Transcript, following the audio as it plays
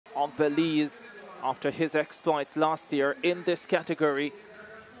of Belize after his exploits last year in this category,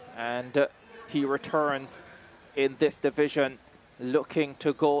 and he returns in this division looking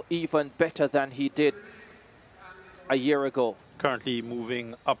to go even better than he did a year ago. Currently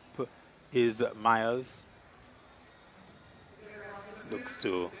moving up is Myers. Looks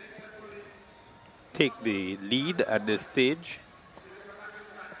to take the lead at this stage.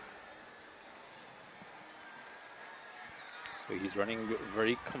 So he's running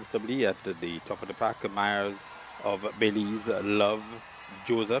very comfortably at the top of the pack. Myers of Belize, Love,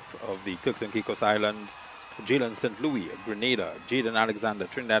 Joseph of the Turks and Caicos Islands, Jalen St. Louis, Grenada, Jaden Alexander,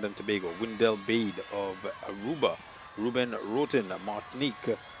 Trinidad and Tobago, Wendell Bade of Aruba, Ruben Roten,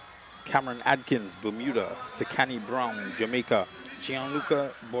 Martinique, Cameron Adkins, Bermuda, Sekani Brown, Jamaica,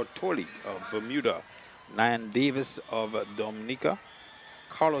 Gianluca Bortoli of Bermuda, Nyan Davis of Dominica,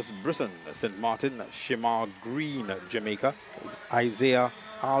 Carlos Brisson, St. Martin, Shamar Green, Jamaica, Isaiah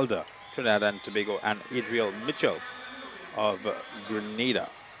Alder, Trinidad and Tobago, and Adriel Mitchell of Grenada.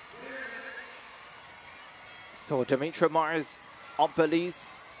 So Dimitri Mars of Belize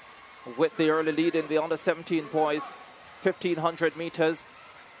with the early lead in the under-17 boys, 1,500 meters.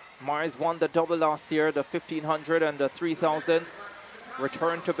 Mars won the double last year, the 1,500 and the 3,000.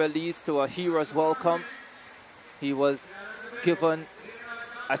 Returned to Belize to a hero's welcome. He was given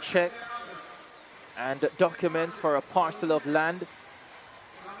a check and documents for a parcel of land.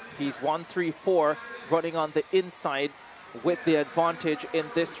 He's 1-3-4, running on the inside with the advantage in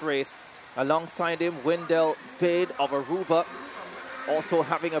this race. Alongside him, Wendell Bade of Aruba, also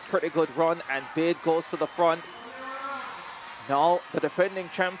having a pretty good run, and Bade goes to the front. Now, the defending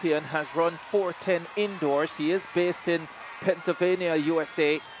champion has run 4:10 indoors. He is based in Pennsylvania,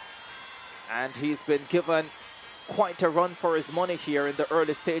 USA, and he's been given quite a run for his money here in the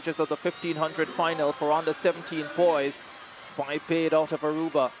early stages of the 1,500 final for under-17 boys by Bade out of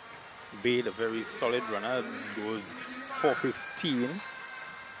Aruba. Bade, a very solid runner, goes 4:15.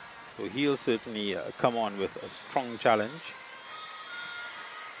 So he'll certainly come on with a strong challenge.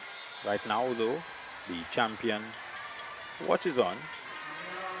 Right now, though, the champion watches on,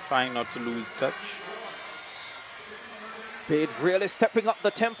 trying not to lose touch. Bade really stepping up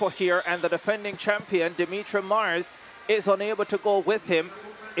the tempo here, and the defending champion, Dimitri Mars, is unable to go with him.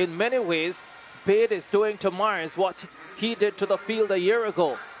 In many ways, Bade is doing to Mars what he did to the field a year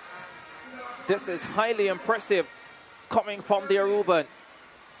ago. This is highly impressive coming from the Aruban.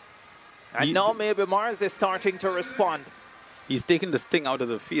 And now maybe Mars is starting to respond. He's taken the sting out of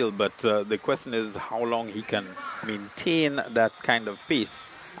the field, but the question is how long he can maintain that kind of pace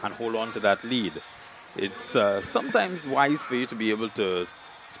and hold on to that lead. It's sometimes wise for you to be able to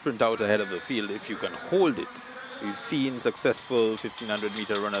sprint out ahead of the field if you can hold it. We've seen successful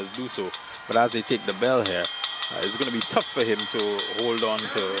 1,500-meter runners do so, but as they take the bell here, it's going to be tough for him to hold on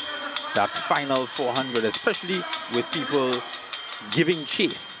to that final 400, especially with people giving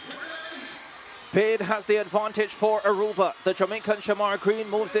chase. Bade has the advantage for Aruba. The Jamaican Shamar Green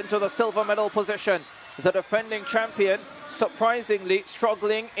moves into the silver medal position. The defending champion, surprisingly,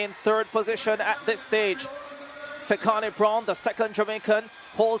 struggling in third position at this stage. Sekani Brown, the second Jamaican,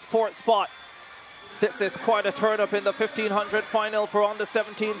 holds fourth spot. This is quite a turn-up in the 1,500 final for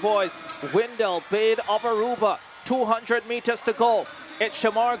under-17 boys. Wendell Bade of Aruba, 200 meters to go. It's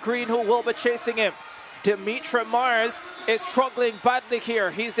Shamar Green who will be chasing him. Dimitri Mars is struggling badly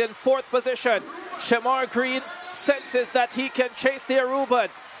here. He's in fourth position. Shamar Green senses that he can chase the Aruban,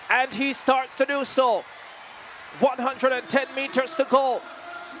 and he starts to do so. 110 meters to go.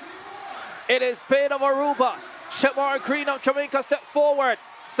 It is Bade of Aruba. Shamar Green of Jamaica steps forward.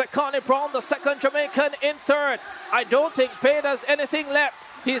 Sekani Brown, the second Jamaican, in third. I don't think Bade has anything left.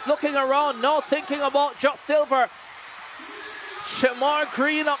 He's looking around now, thinking about just silver. Shamar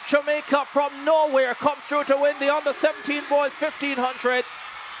Green of Jamaica from nowhere comes through to win the under-17 boys 1,500.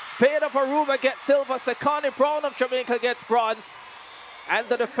 Bade of Aruba gets silver. Sekani Brown of Jamaica gets bronze. And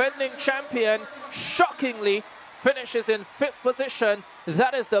the defending champion, shockingly, finishes in fifth position.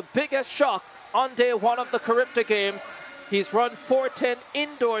 That is the biggest shock on day one of the Caribbean Games. He's run 4:10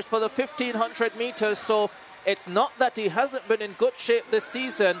 indoors for the 1,500 meters, so it's not that he hasn't been in good shape this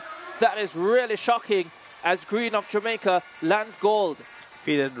season. That is really shocking as Green of Jamaica lands gold.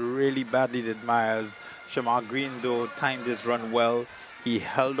 Faded really badly, did Myers. Shamar Green, though, timed his run well. He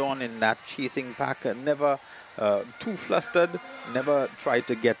held on in that chasing pack, never too flustered, never tried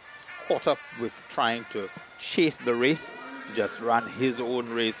to get caught up with trying to chase the race. Just ran his own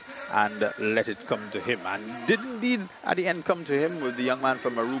race and let it come to him. And did indeed at the end come to him with the young man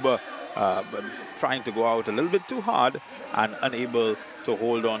from Aruba but trying to go out a little bit too hard and unable to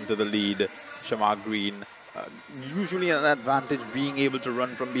hold on to the lead. Shamar Green usually an advantage being able to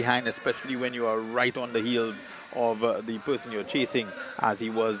run from behind, especially when you are right on the heels of the person you're chasing, as he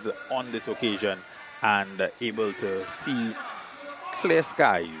was on this occasion, and able to see clear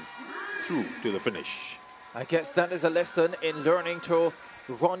skies through to the finish. I guess that is a lesson in learning to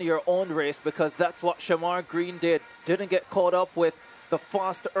run your own race, because that's what Shamar Green did. Didn't get caught up with the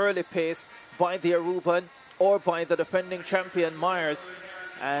fast early pace by the Aruban or by the defending champion Myers.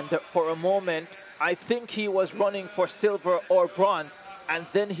 And for a moment, I think he was running for silver or bronze, and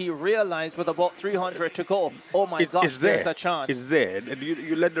then he realized with about 300 to go, oh my gosh, there's a chance. It's there.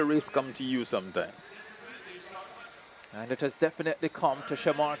 You let the race come to you sometimes. And it has definitely come to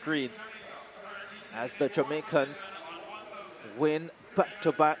Shamar Green as the Jamaicans win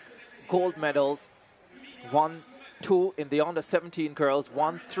back-to-back gold medals. 1-2 in the under-17 girls,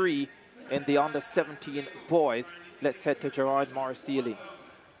 1-3 in the under-17 boys. Let's head to Gerard Morris-Sealy.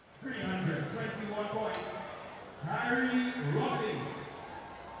 321 points. Harry Rodney.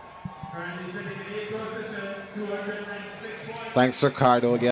 Currently sitting in the 8th position, 296 points. Thanks, Ricardo, again.